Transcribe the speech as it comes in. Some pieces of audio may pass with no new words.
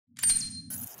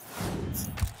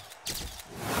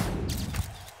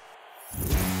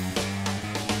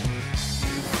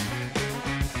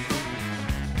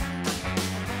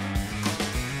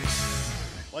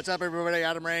What's up, everybody?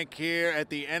 Adam Rank here at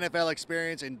the NFL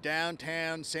Experience in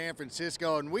downtown San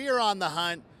Francisco, and we are on the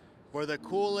hunt for the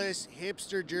coolest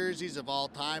hipster jerseys of all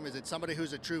time. Is it somebody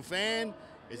who's a true fan?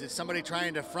 Is it somebody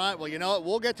trying to front? Well, you know what?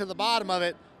 We'll get to the bottom of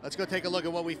it. Let's go take a look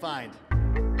at what we find.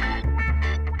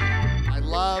 I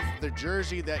love the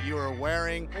jersey that you are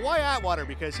wearing. Well, why Atwater?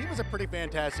 Because he was a pretty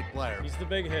fantastic player. He's the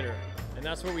big hitter, and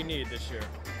that's what we need this year.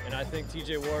 And I think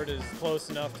TJ Ward is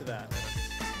close enough to that.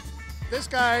 This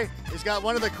guy has got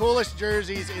one of the coolest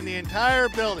jerseys in the entire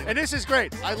building. And this is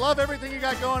great. I love everything you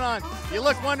got going on. You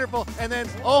look wonderful. And then,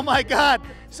 oh my God,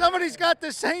 somebody's got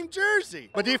the same jersey.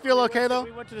 But do you feel okay though?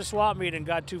 We went to the swap meet and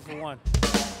got 2 for 1.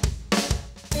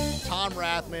 Tom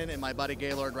Rathman and my buddy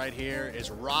Gaylord right here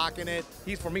is rocking it.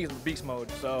 He's, for me, is beast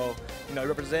mode. So, you know, he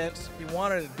represents, he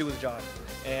wanted to do his job.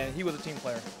 And he was a team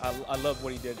player. I love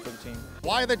what he did for the team.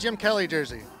 Why the Jim Kelly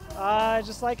jersey? I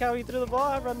just like how he threw the ball.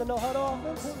 I run the no-huddle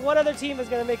offense. What other team is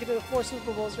going to make it to the 4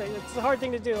 Super Bowls right? It's a hard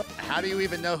thing to do. How do you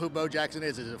even know who Bo Jackson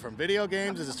is? Is it from video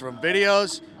games? Is it from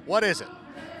videos? What is it?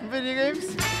 Video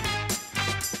games?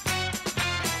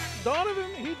 Donovan,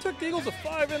 he took the Eagles to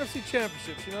 5 NFC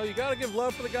championships. You know, you got to give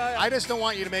love for the guy. I just don't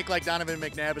want you to make like Donovan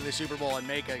McNabb in the Super Bowl and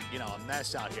make a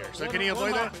mess out here. So can you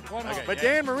avoid that? Okay. But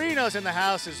Dan Marino's in the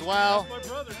house as well. That's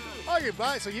my brother too. Oh, your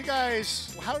brother. So you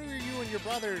guys, how are you and your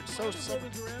brother so?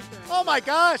 Oh my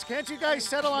gosh! Can't you guys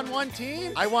settle on one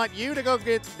team? I want you to go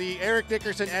get the Eric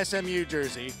Dickerson SMU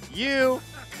jersey. You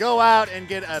go out and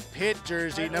get a Pitt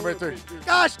jersey, number 3.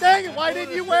 Gosh dang it! Why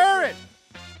didn't you wear it?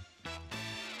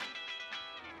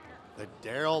 The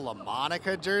Daryl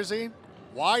LaMonica jersey.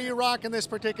 Why are you rocking this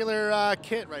particular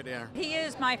kit right there? He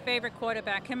is my favorite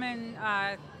quarterback, him and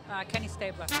Kenny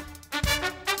Stabler.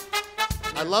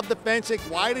 I love the fencing.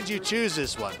 Why did you choose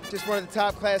this one? Just one of the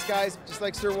top class guys, just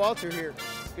like Sir Walter here.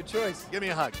 Good choice. Give me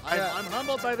a hug. Yeah. I'm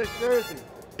humbled by this jersey.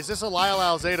 Is this a Lyle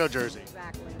Alzado jersey?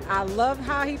 Exactly. I love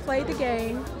how he played the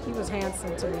game. He was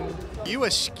handsome to me. You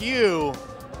eschew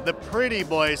the pretty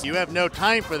boys. You have no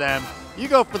time for them. You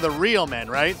go for the real men,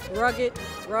 right? Rugged,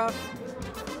 rough,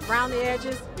 around the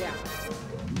edges, yeah.